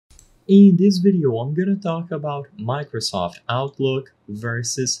In this video, I'm gonna talk about Microsoft Outlook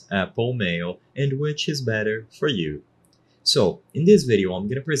versus Apple Mail and which is better for you. So, in this video, I'm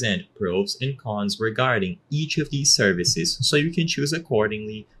gonna present pros and cons regarding each of these services so you can choose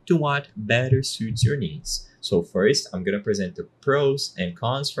accordingly to what better suits your needs. So first, I'm gonna present the pros and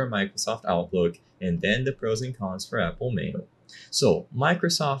cons for Microsoft Outlook and then the pros and cons for Apple Mail. So,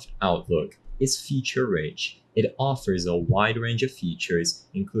 Microsoft Outlook is feature-rich. It offers a wide range of features,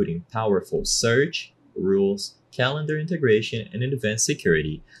 including powerful search, rules, calendar integration, and advanced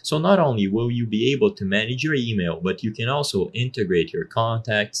security. So not only will you be able to manage your email, but you can also integrate your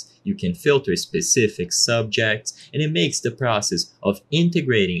contacts, you can filter specific subjects, and it makes the process of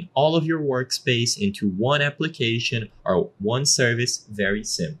integrating all of your workspace into one application or one service very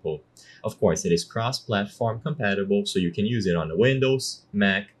simple. Of course, it is cross-platform compatible, so you can use it on the Windows,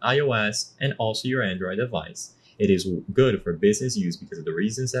 Mac, iOS, and also your Android device. It is good for business use because of the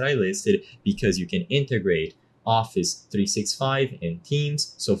reasons that I listed, because you can integrate Office 365 and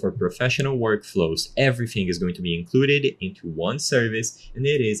Teams. So for professional workflows, everything is going to be included into one service, and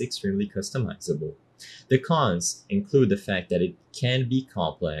it is extremely customizable. The cons include the fact that it can be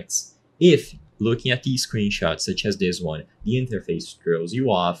complex. If looking at these screenshots, such as this one, the interface throws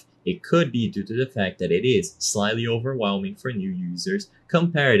you off, it could be due to the fact that it is slightly overwhelming for new users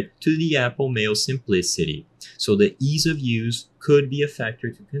compared to the Apple Mail simplicity. So the ease of use could be a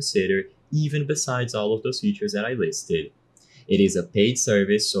factor to consider, even besides all of those features that I listed. It is a paid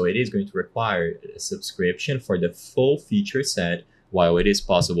service, so it is going to require a subscription for the full feature set. While it is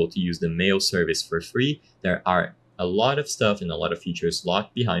possible to use the mail service for free, there are a lot of stuff and a lot of features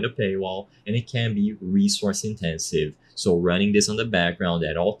locked behind a paywall, and it can be resource intensive. So running this on the background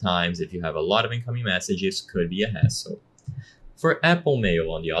at all times, if you have a lot of incoming messages, could be a hassle. For Apple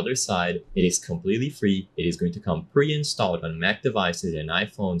Mail, on the other side, it is completely free. It is going to come pre-installed on Mac devices and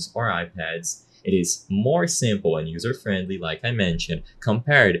iPhones or iPads. It is more simple and user-friendly, like I mentioned,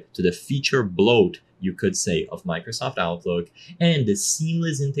 compared to the feature bloat, you could say, of Microsoft Outlook, and the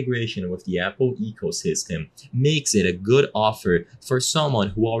seamless integration with the Apple ecosystem makes it a good offer for someone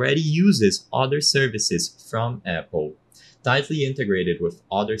who already uses other services from Apple. Tightly integrated with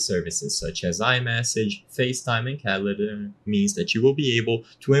other services such as iMessage, FaceTime, and Calendar means that you will be able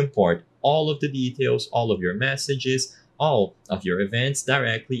to import all of the details, all of your messages, all of your events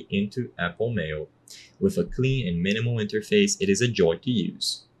directly into Apple Mail. With a clean and minimal interface, it is a joy to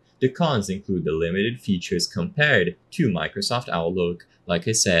use. The cons include the limited features compared to Microsoft Outlook. Like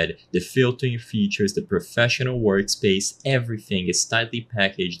I said, the filtering features, the professional workspace, everything is tightly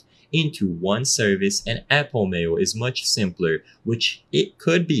packaged into one service, and Apple Mail is much simpler, which it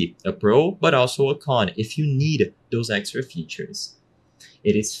could be a pro but also a con if you need those extra features.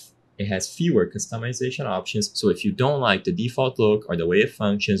 It has fewer customization options, so if you don't like the default look or the way it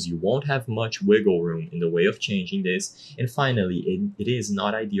functions, you won't have much wiggle room in the way of changing this. And finally, it is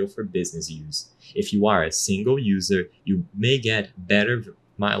not ideal for business use. If you are a single user, you may get better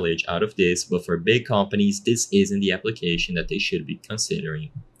mileage out of this, but for big companies, this isn't the application that they should be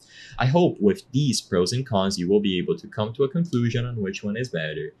considering. I hope with these pros and cons, you will be able to come to a conclusion on which one is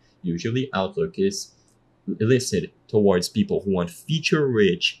better. Usually, Outlook is listed towards people who want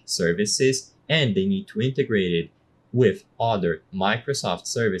feature-rich services, and they need to integrate it with other Microsoft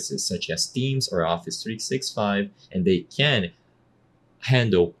services such as Teams or Office 365, and they can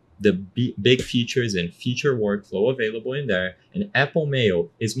handle the big features and feature workflow available in there. And Apple Mail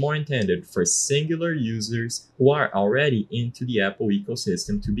is more intended for singular users who are already into the Apple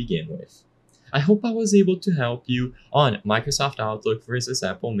ecosystem to begin with. I hope I was able to help you on Microsoft Outlook versus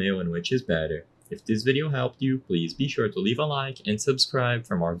Apple Mail and which is better. If this video helped you, please be sure to leave a like and subscribe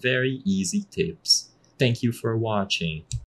for more very easy tips. Thank you for watching.